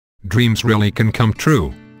dreams really can come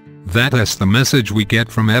true. That's the message we get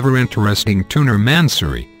from ever-interesting tuner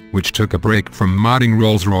Mansory, which took a break from modding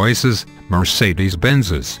Rolls-Royces,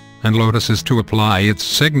 Mercedes-Benzes, and Lotuses to apply its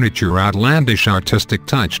signature outlandish artistic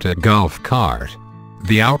touch to a golf cart.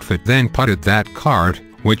 The outfit then putted that cart,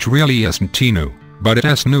 which really isn't new, but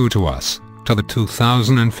it's new to us, to the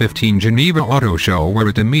 2015 Geneva Auto Show, where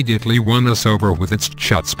it immediately won us over with its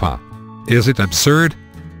chutzpah. Is it absurd?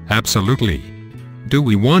 Absolutely. Do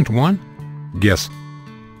we want one? Yes.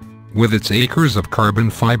 With its acres of carbon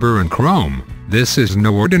fiber and chrome, this is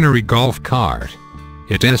no ordinary golf cart.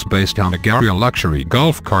 It is based on a Garia luxury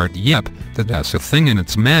golf cart, yep, that's a thing, and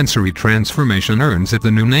its Mansory transformation earns it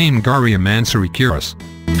the new name Garia Mansory Curious.